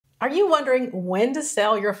Are you wondering when to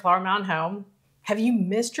sell your Flower Mound home? Have you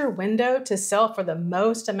missed your window to sell for the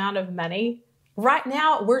most amount of money? Right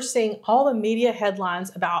now, we're seeing all the media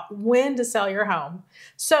headlines about when to sell your home.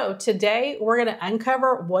 So today, we're going to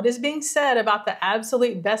uncover what is being said about the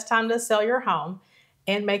absolute best time to sell your home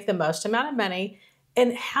and make the most amount of money,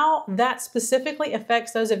 and how that specifically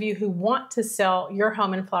affects those of you who want to sell your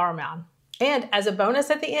home in Flower Mound. And as a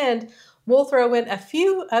bonus at the end, we'll throw in a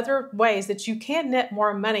few other ways that you can net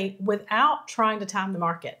more money without trying to time the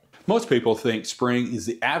market. Most people think spring is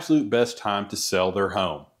the absolute best time to sell their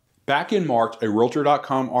home. Back in March, a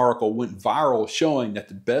Realtor.com article went viral showing that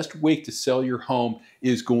the best week to sell your home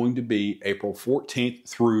is going to be April 14th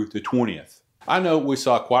through the 20th. I know we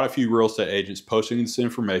saw quite a few real estate agents posting this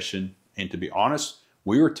information, and to be honest,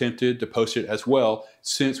 we were tempted to post it as well,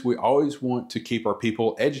 since we always want to keep our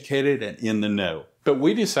people educated and in the know. But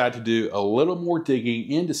we decided to do a little more digging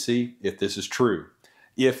in to see if this is true.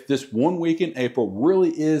 If this 1 week in April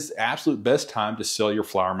really is the absolute best time to sell your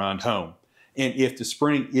Flower Mound home, and if the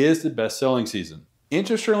spring is the best selling season.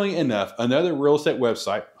 Interestingly enough, another real estate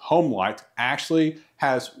website, HomeLight, actually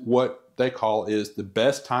has what they call is the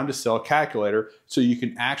best time to sell calculator, so you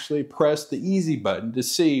can actually press the easy button to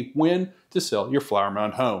see when to sell your Flower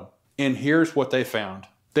Mound home. And here's what they found.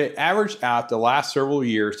 They averaged out the last several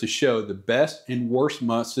years to show the best and worst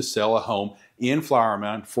months to sell a home in Flower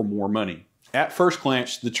Mound for more money. At first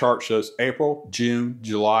glance, the chart shows April, June,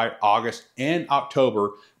 July, August, and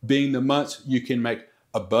October being the months you can make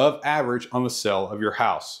above average on the sale of your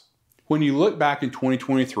house. When you look back in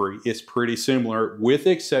 2023, it's pretty similar with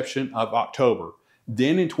the exception of October.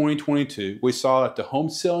 Then in 2022, we saw that the home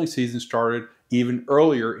selling season started even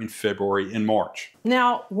earlier in February and March.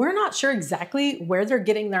 Now, we're not sure exactly where they're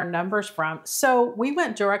getting their numbers from, so we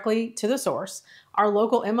went directly to the source, our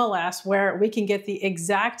local MLS, where we can get the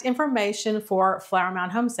exact information for Flower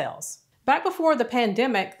Mound home sales. Back before the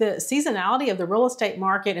pandemic, the seasonality of the real estate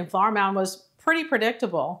market in Flower Mound was pretty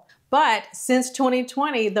predictable. But since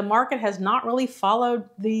 2020, the market has not really followed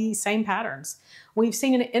the same patterns. We've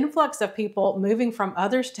seen an influx of people moving from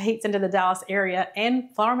other states into the Dallas area, and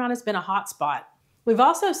Flower Mound has been a hot spot. We've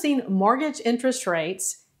also seen mortgage interest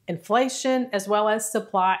rates, inflation, as well as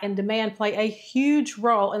supply and demand play a huge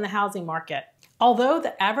role in the housing market. Although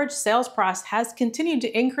the average sales price has continued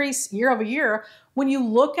to increase year over year, when you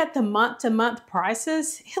look at the month-to-month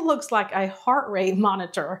prices, it looks like a heart rate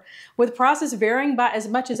monitor, with prices varying by as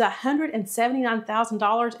much as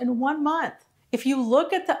 $179,000 in 1 month. If you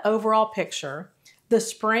look at the overall picture, the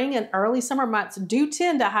spring and early summer months do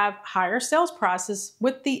tend to have higher sales prices,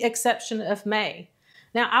 with the exception of May.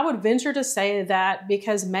 Now, I would venture to say that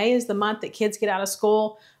because May is the month that kids get out of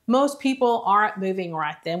school, most people aren't moving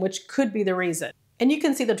right then, which could be the reason. And you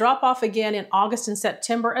can see the drop off again in August and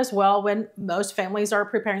September as well, when most families are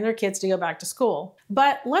preparing their kids to go back to school.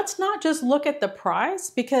 But let's not just look at the price,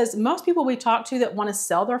 because most people we talk to that want to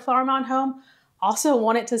sell their Flower Mound home also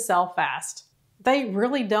want it to sell fast. They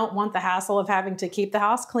really don't want the hassle of having to keep the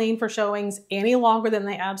house clean for showings any longer than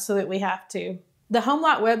they absolutely have to. The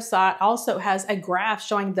HomeLight website also has a graph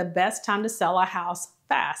showing the best time to sell a house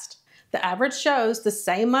fast. The average shows the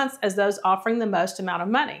same months as those offering the most amount of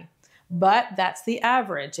money. But that's the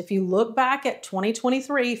average. If you look back at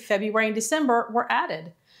 2023, February and December were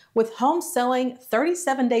added, with homes selling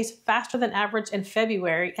 37 days faster than average in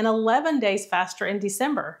February and 11 days faster in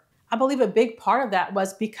December. I believe a big part of that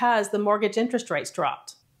was because the mortgage interest rates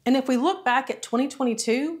dropped. And if we look back at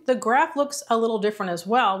 2022, the graph looks a little different as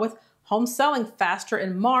well, with homes selling faster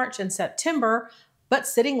in March and September, but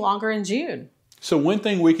sitting longer in June. So one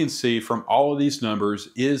thing we can see from all of these numbers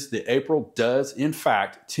is that April does in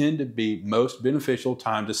fact tend to be most beneficial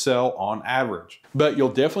time to sell on average. But you'll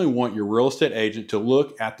definitely want your real estate agent to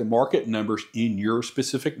look at the market numbers in your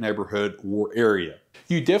specific neighborhood or area.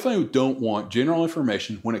 You definitely don't want general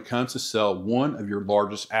information when it comes to sell one of your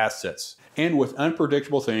largest assets. And with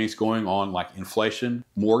unpredictable things going on like inflation,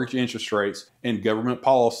 mortgage interest rates, and government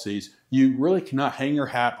policies, you really cannot hang your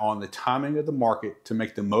hat on the timing of the market to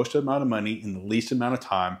make the most amount of money in the least amount of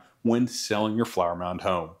time when selling your Flower Mound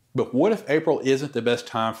home. But what if April isn't the best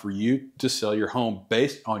time for you to sell your home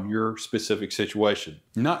based on your specific situation?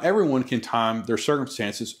 Not everyone can time their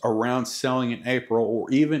circumstances around selling in April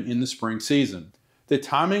or even in the spring season. The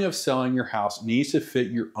timing of selling your house needs to fit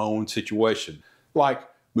your own situation, like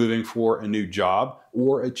moving for a new job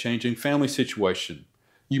or a changing family situation.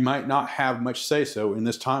 You might not have much say-so in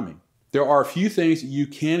this timing. There are a few things that you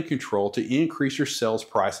can control to increase your sales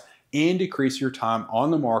price and decrease your time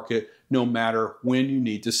on the market no matter when you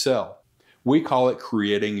need to sell. We call it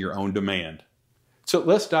creating your own demand. So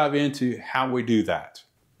let's dive into how we do that.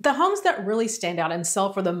 The homes that really stand out and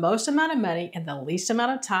sell for the most amount of money in the least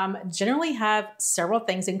amount of time generally have several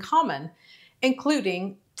things in common,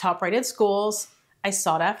 including top-rated schools, a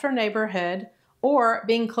sought-after neighborhood, or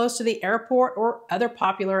being close to the airport or other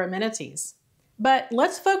popular amenities. But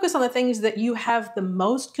let's focus on the things that you have the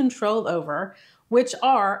most control over, which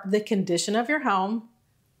are the condition of your home,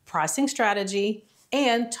 pricing strategy,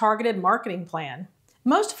 and targeted marketing plan.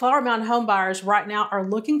 Most Flower Mound home buyers right now are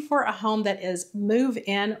looking for a home that is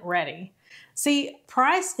move-in ready. See,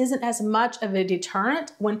 price isn't as much of a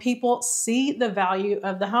deterrent when people see the value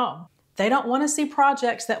of the home. They don't want to see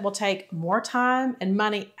projects that will take more time and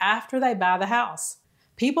money after they buy the house.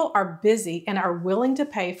 People are busy and are willing to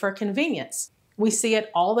pay for convenience. We see it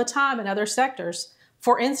all the time in other sectors.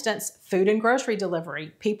 For instance, food and grocery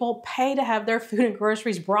delivery. People pay to have their food and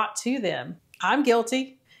groceries brought to them. I'm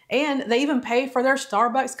guilty. And they even pay for their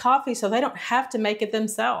Starbucks coffee so they don't have to make it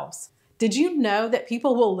themselves. Did you know that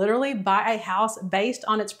people will literally buy a house based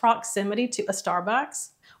on its proximity to a Starbucks,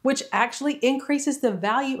 which actually increases the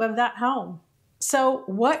value of that home? So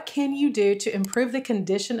what can you do to improve the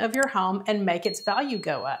condition of your home and make its value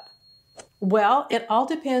go up? Well, it all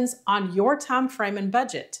depends on your time frame and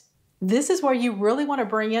budget. This is where you really want to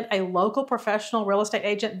bring in a local professional real estate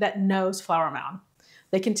agent that knows Flower Mound.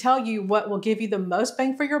 They can tell you what will give you the most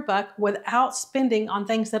bang for your buck without spending on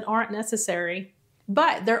things that aren't necessary.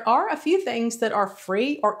 But there are a few things that are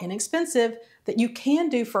free or inexpensive that you can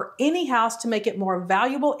do for any house to make it more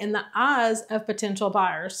valuable in the eyes of potential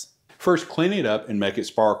buyers. First, clean it up and make it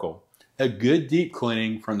sparkle. A good deep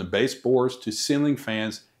cleaning from the baseboards to ceiling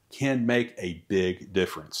fans can make a big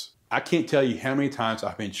difference. I can't tell you how many times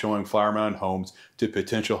I've been showing Flower Mound homes to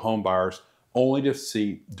potential home buyers only to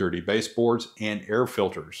see dirty baseboards and air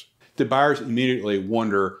filters. The buyers immediately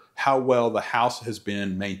wonder how well the house has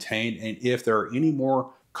been maintained and if there are any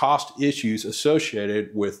more cost issues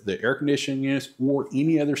associated with the air conditioning units or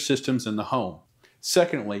any other systems in the home.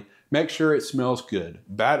 Secondly, make sure it smells good.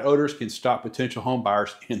 Bad odors can stop potential home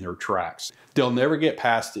buyers in their tracks. They'll never get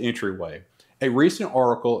past the entryway. A recent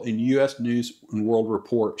article in U.S. News and World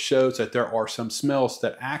Report shows that there are some smells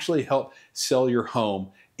that actually help sell your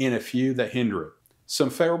home and a few that hinder it. Some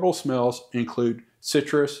favorable smells include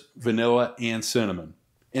citrus, vanilla, and cinnamon.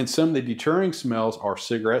 And some of the deterring smells are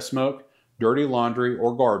cigarette smoke, dirty laundry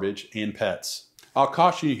or garbage, and pets. I'll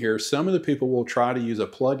caution you here, some of the people will try to use a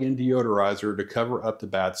plug-in deodorizer to cover up the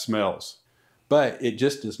bad smells, but it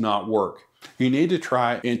just does not work. You need to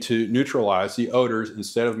try and to neutralize the odors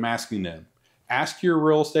instead of masking them. Ask your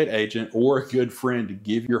real estate agent or a good friend to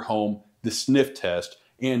give your home the sniff test.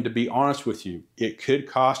 And to be honest with you, it could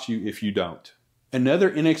cost you if you don't. Another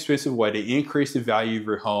inexpensive way to increase the value of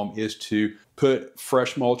your home is to put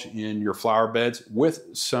fresh mulch in your flower beds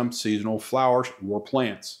with some seasonal flowers or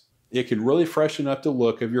plants. It can really freshen up the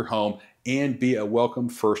look of your home and be a welcome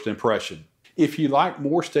first impression. If you like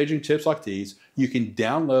more staging tips like these, you can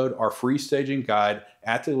download our free staging guide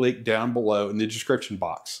at the link down below in the description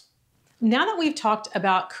box. Now that we've talked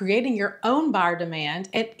about creating your own buyer demand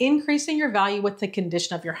and increasing your value with the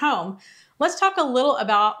condition of your home, let's talk a little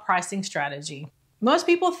about pricing strategy. Most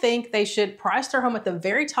people think they should price their home at the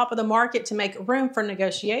very top of the market to make room for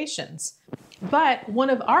negotiations. But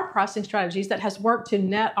one of our pricing strategies that has worked to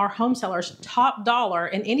net our home sellers top dollar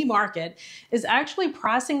in any market is actually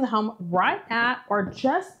pricing the home right at or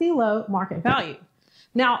just below market value.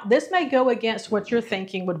 Now, this may go against what you're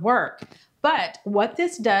thinking would work, but what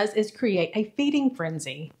this does is create a feeding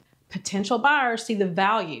frenzy. Potential buyers see the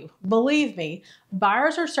value. Believe me,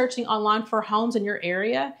 buyers are searching online for homes in your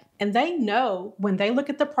area, and they know when they look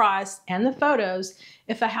at the price and the photos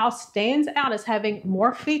if a house stands out as having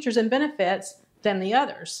more features and benefits than the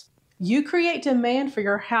others. You create demand for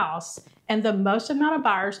your house, and the most amount of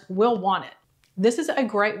buyers will want it. This is a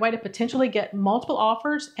great way to potentially get multiple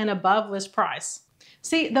offers and above list price.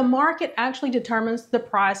 See, the market actually determines the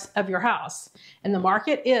price of your house, and the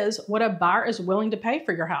market is what a buyer is willing to pay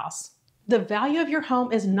for your house. The value of your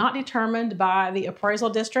home is not determined by the appraisal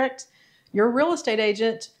district, your real estate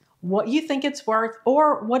agent, what you think it's worth,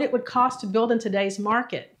 or what it would cost to build in today's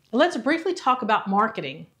market. Let's briefly talk about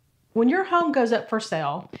marketing. When your home goes up for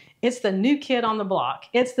sale, it's the new kid on the block.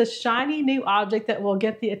 It's the shiny new object that will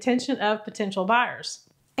get the attention of potential buyers.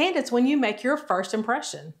 And it's when you make your first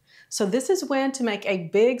impression. So this is when to make a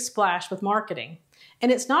big splash with marketing. And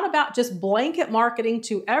it's not about just blanket marketing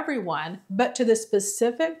to everyone, but to the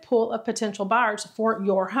specific pool of potential buyers for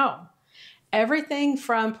your home. Everything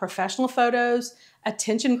from professional photos,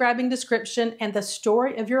 attention-grabbing description, and the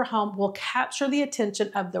story of your home will capture the attention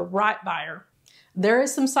of the right buyer. There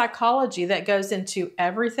is some psychology that goes into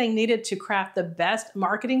everything needed to craft the best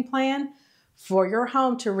marketing plan for your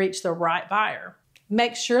home to reach the right buyer.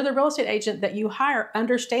 Make sure the real estate agent that you hire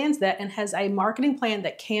understands that and has a marketing plan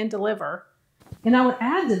that can deliver. And I would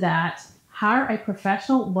add to that, hire a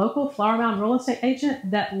professional local Flower Mound real estate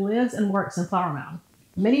agent that lives and works in Flower Mound.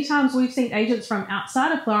 Many times we've seen agents from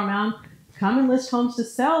outside of Flower Mound come and list homes to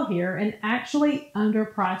sell here and actually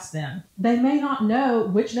underprice them. They may not know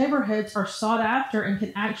which neighborhoods are sought after and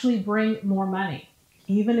can actually bring more money,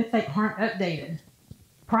 even if they aren't updated.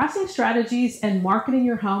 Pricing strategies and marketing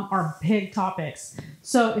your home are big topics.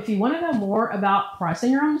 So if you want to know more about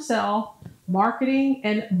pricing your home to sell, marketing,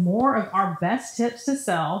 and more of our best tips to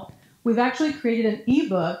sell, we've actually created an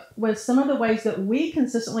ebook with some of the ways that we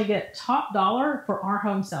consistently get top dollar for our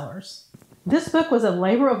home sellers. This book was a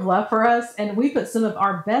labor of love for us, and we put some of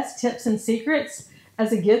our best tips and secrets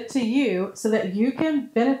as a gift to you so that you can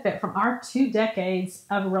benefit from our 2 decades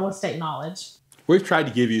of real estate knowledge. We've tried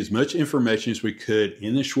to give you as much information as we could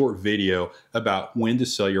in this short video about when to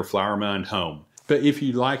sell your Flower Mound home. But if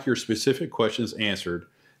you'd like your specific questions answered,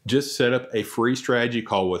 just set up a free strategy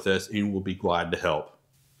call with us and we'll be glad to help.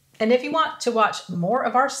 And if you want to watch more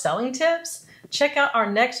of our selling tips, check out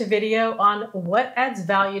our next video on what adds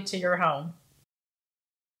value to your home.